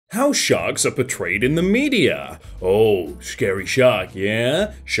How sharks are portrayed in the media. Oh, scary shark,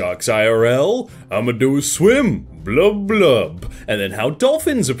 yeah? Sharks IRL? I'ma do a swim. Blub blub. And then how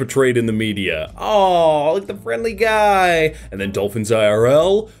dolphins are portrayed in the media. Oh, like the friendly guy. And then dolphins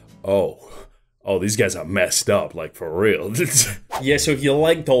IRL? Oh, these guys are messed up, like for real. Yeah, so if you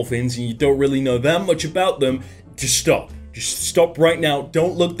like dolphins and you don't really know that much about them, just stop. Just stop right now.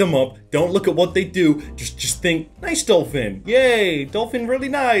 Don't look them up. Don't look at what they do. Just think, nice dolphin. Yay, dolphin really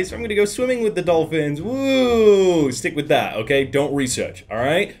nice. I'm gonna go swimming with the dolphins. Woo! Stick with that, okay? Don't research, all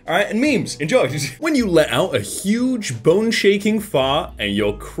right? All right, and memes, enjoy. When you let out a huge bone-shaking fart and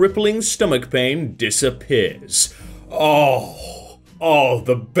your crippling stomach pain disappears. Oh,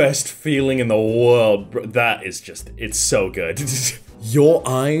 the best feeling in the world. That is just, it's so good. Your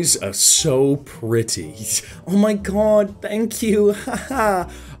eyes are so pretty. Oh my god, thank you. Haha.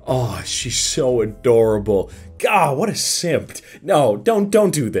 Oh, she's so adorable. God, what a simp. No, don't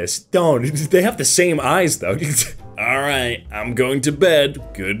do this. Don't. They have the same eyes though. Alright, I'm going to bed.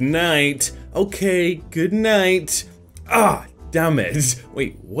 Good night. Okay, good night. Ah, damn it.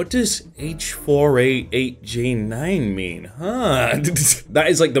 Wait, what does H4A8J9 mean? Huh? That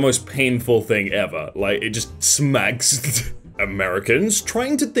is like the most painful thing ever. Like, it just smacks. Americans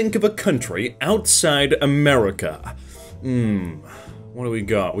trying to think of a country outside America. What do we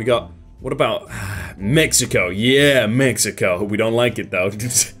got? What about Mexico? Yeah, Mexico. We don't like it though.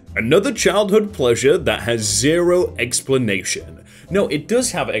 Another childhood pleasure that has zero explanation. No, it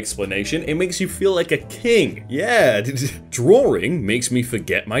does have explanation. It makes you feel like a king. Yeah. Drawing makes me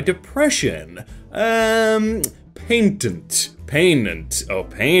forget my depression. Paintant. Oh,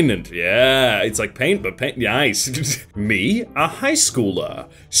 paintant. Yeah, it's like paint, but paint. Nice. Me, a high schooler.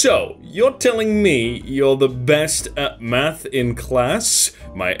 So, you're telling me you're the best at math in class?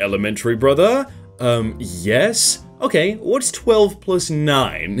 My elementary brother? Yes. Okay, what's 12 plus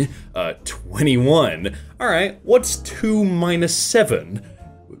 9? 21. Alright, what's 2 minus 7?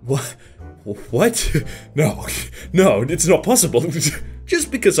 What? No, it's not possible.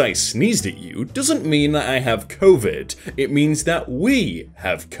 Just because I sneezed at you doesn't mean that I have COVID. It means that we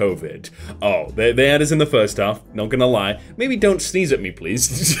have COVID. Oh, they had us in the first half, not gonna lie. Maybe don't sneeze at me,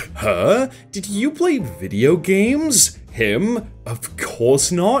 please. Huh? Did you play video games? Him? Of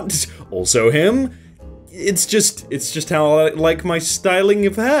course not. Also him? It's just how I like my styling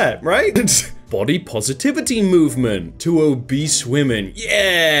of hair, right? Body positivity movement to obese women,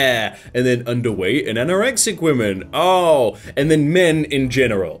 yeah! And then underweight and anorexic women, oh! And then men in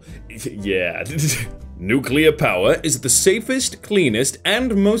general, yeah. Nuclear power is the safest, cleanest,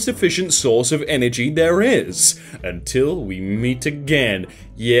 and most efficient source of energy there is. Until we meet again.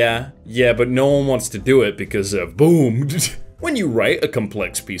 Yeah, but no one wants to do it because of boom. When you write a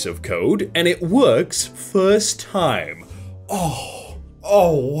complex piece of code and it works first time. Oh,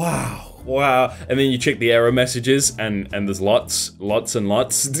 wow. Wow, and then you check the error messages and there's lots and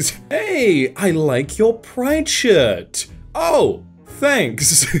lots. Hey, I like your pride shirt. Oh,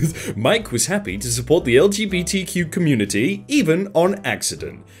 thanks. Mike was happy to support the LGBTQ community, even on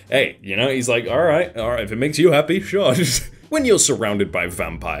accident. Hey, you know, he's like, all right, if it makes you happy, sure. When you're surrounded by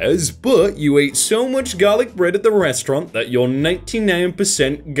vampires, but you ate so much garlic bread at the restaurant that you're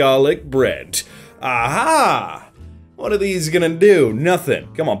 99% garlic bread. Aha! What are these gonna do?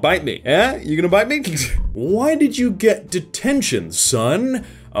 Nothing. Come on, bite me. Eh? You gonna bite me? Why did you get detention, son?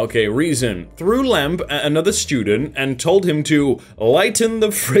 Okay, reason. Threw lamp at another student and told him to lighten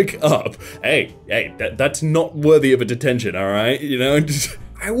the frick up. Hey, that's not worthy of a detention, alright? You know?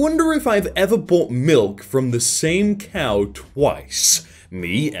 I wonder if I've ever bought milk from the same cow twice.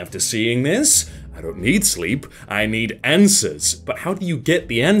 Me, after seeing this? I don't need sleep. I need answers. But how do you get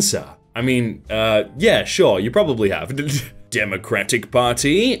the answer? I mean, yeah, sure, you probably have. Democratic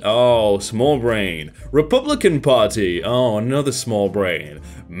Party? Oh, small brain. Republican Party? Oh, another small brain.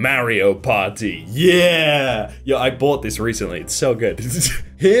 Mario Party? Yeah! Yeah, I bought this recently, it's so good.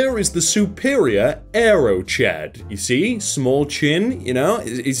 Here is the superior Aero Chad. You see? Small chin, you know?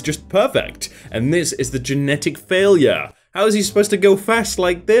 It's just perfect. And this is the genetic failure. How is he supposed to go fast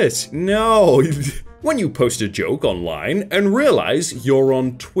like this? No! When you post a joke online and realize you're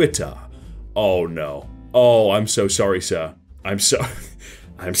on Twitter. Oh no. Oh, I'm so sorry, sir. I'm so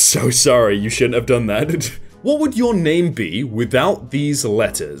sorry. You shouldn't have done that. What would your name be without these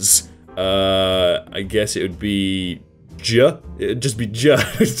letters? I guess it would be J. It'd just be J.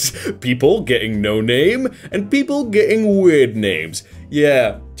 People getting no name and people getting weird names.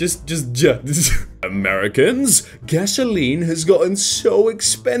 Yeah, just J. Americans, gasoline has gotten so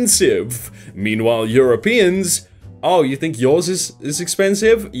expensive. Meanwhile, Europeans, oh, you think yours is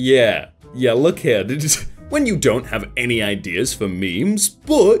expensive? Yeah, look here. When you don't have any ideas for memes,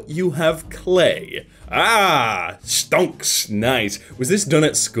 but you have clay. Ah, stonks, nice. Was this done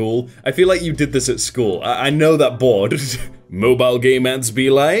at school? I feel like you did this at school. I know that board. Mobile game ads be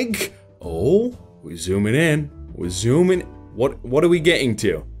like, oh, we're zooming in. We're zooming. What are we getting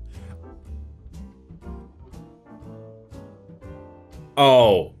to?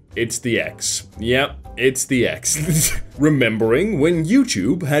 Oh, it's the X. Yep, it's the X. Remembering when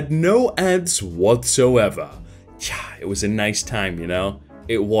YouTube had no ads whatsoever. Yeah, it was a nice time, you know?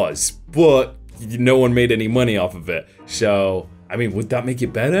 It was, but no one made any money off of it. So, I mean, would that make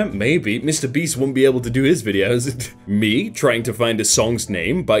it better? Maybe. Mr. Beast wouldn't be able to do his videos. Me trying to find a song's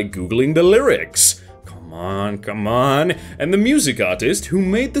name by Googling the lyrics. Come on, come on. And the music artist who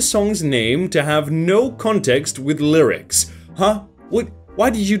made the song's name to have no context with lyrics. Huh? What? Why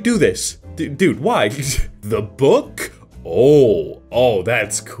did you do this? Dude, why? The book? Oh,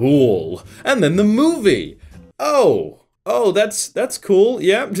 that's cool. And then the movie. Oh, that's cool,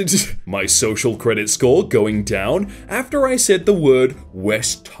 yeah. My social credit score going down after I said the word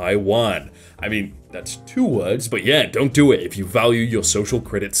West Taiwan. I mean, that's 2 words, but yeah, don't do it if you value your social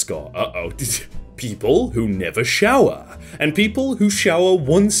credit score. Uh-oh. People who never shower, and people who shower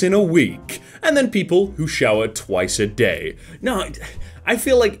once in a week, and then people who shower twice a day. No, I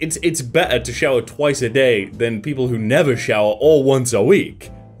feel like it's better to shower twice a day than people who never shower all once a week,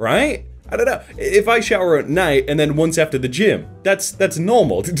 right? I don't know, if I shower at night and then once after the gym, that's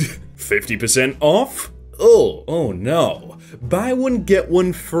normal. 50% off? Oh no. Buy one, get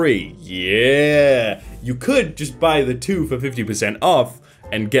one free. Yeah. You could just buy the 2 for 50% off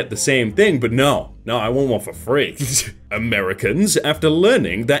and get the same thing, but no, I want one for free. Americans, after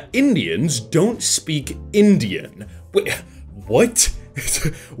learning that Indians don't speak Indian. Wait, what?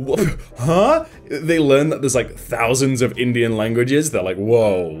 Huh? They learn that there's like thousands of Indian languages. They're like,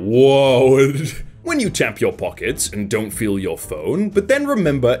 whoa. When you tap your pockets and don't feel your phone, but then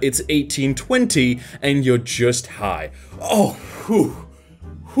remember it's 1820 and you're just high. Oh, whew.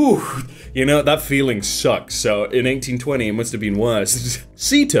 You know, that feeling sucks, so in 1820 it must have been worse.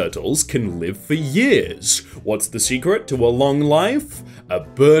 Sea turtles can live for years. What's the secret to a long life? A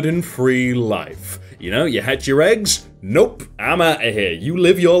burden-free life. You know, you hatch your eggs? Nope, I'm out of here. You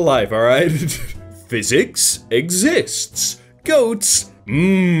live your life, alright? Physics exists. Goats?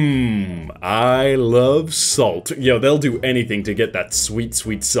 I love salt. Yo, they'll do anything to get that sweet,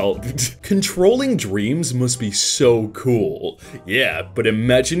 sweet salt. Controlling dreams must be so cool. Yeah, but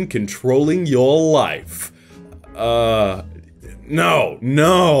imagine controlling your life. No.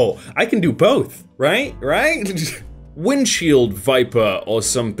 I can do both, right? Windshield Viper or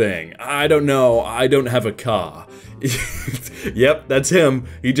something. I don't know. I don't have a car. Yep, that's him.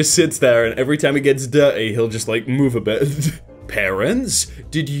 He just sits there and every time he gets dirty, he'll just like move a bit. Parents,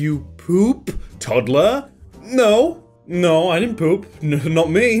 did you poop? Toddler? No, I didn't poop. Not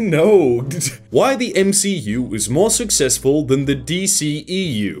me, no. Why the MCU is more successful than the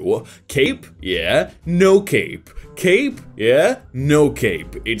DCEU? Cape? Yeah. No cape. Cape? Yeah. No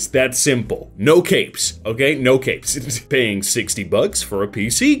cape. It's that simple. No capes, okay? No capes. Paying $60 for a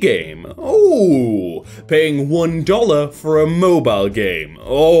PC game. Oh. Paying $1 for a mobile game.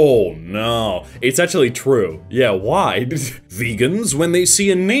 Oh, no. It's actually true. Yeah, why? Vegans when they see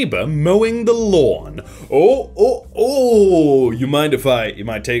a neighbor mowing the lawn. Oh. You mind if I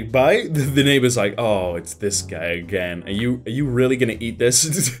take a bite? The neighbor's like, oh, it's this guy again. Are you really gonna eat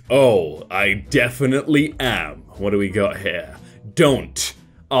this? Oh, I definitely am. What do we got here? Don't.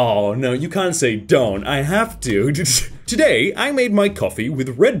 Oh, no, you can't say don't. I have to. Today, I made my coffee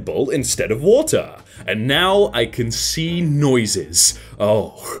with Red Bull instead of water. And now I can see noises.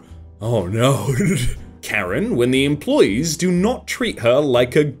 Oh no. Karen, when the employees do not treat her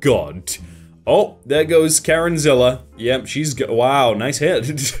like a god. Oh, there goes Karenzilla. Yep, wow, nice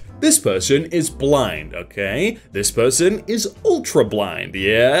hit. This person is blind, okay? This person is ultra blind,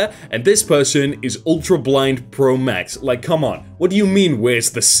 yeah? And this person is ultra blind pro max. Like, come on. What do you mean,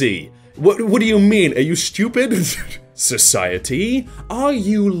 where's the C? What do you mean? Are you stupid? Society, are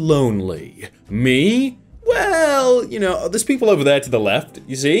you lonely? Me? Well, you know, there's people over there to the left,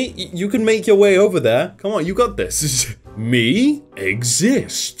 you see? You can make your way over there. Come on, you got this. Me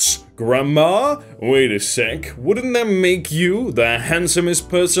exists. Grandma? Wait a sec, wouldn't that make you the handsomest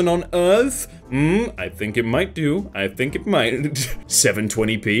person on Earth? I think it might do. I think it might.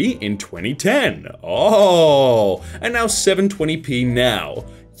 720p in 2010. Oh, and now 720p now.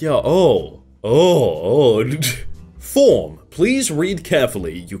 Yeah, Form. Please read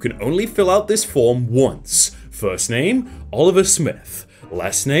carefully. You can only fill out this form once. First name, Oliver Smith.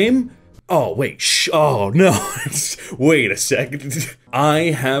 Last name, Oh, wait, oh, no. Wait a second. I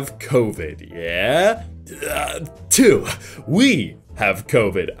have COVID, yeah? 2, we have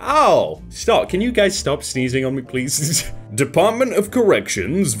COVID. Ow! Stop, can you guys stop sneezing on me, please? Department of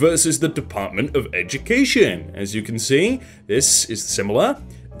Corrections versus the Department of Education. As you can see, this is similar,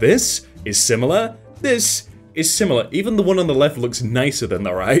 this is similar, this is similar. Even the one on the left looks nicer than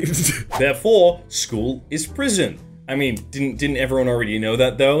the right. Therefore, school is prison. I mean, didn't everyone already know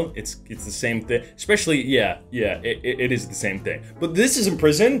that though? It's the same thing. Especially, yeah, it is the same thing. But this isn't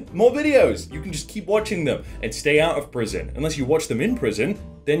prison. More videos. You can just keep watching them and stay out of prison. Unless you watch them in prison,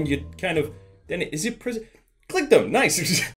 then you kind of, then is it prison? Click them, nice.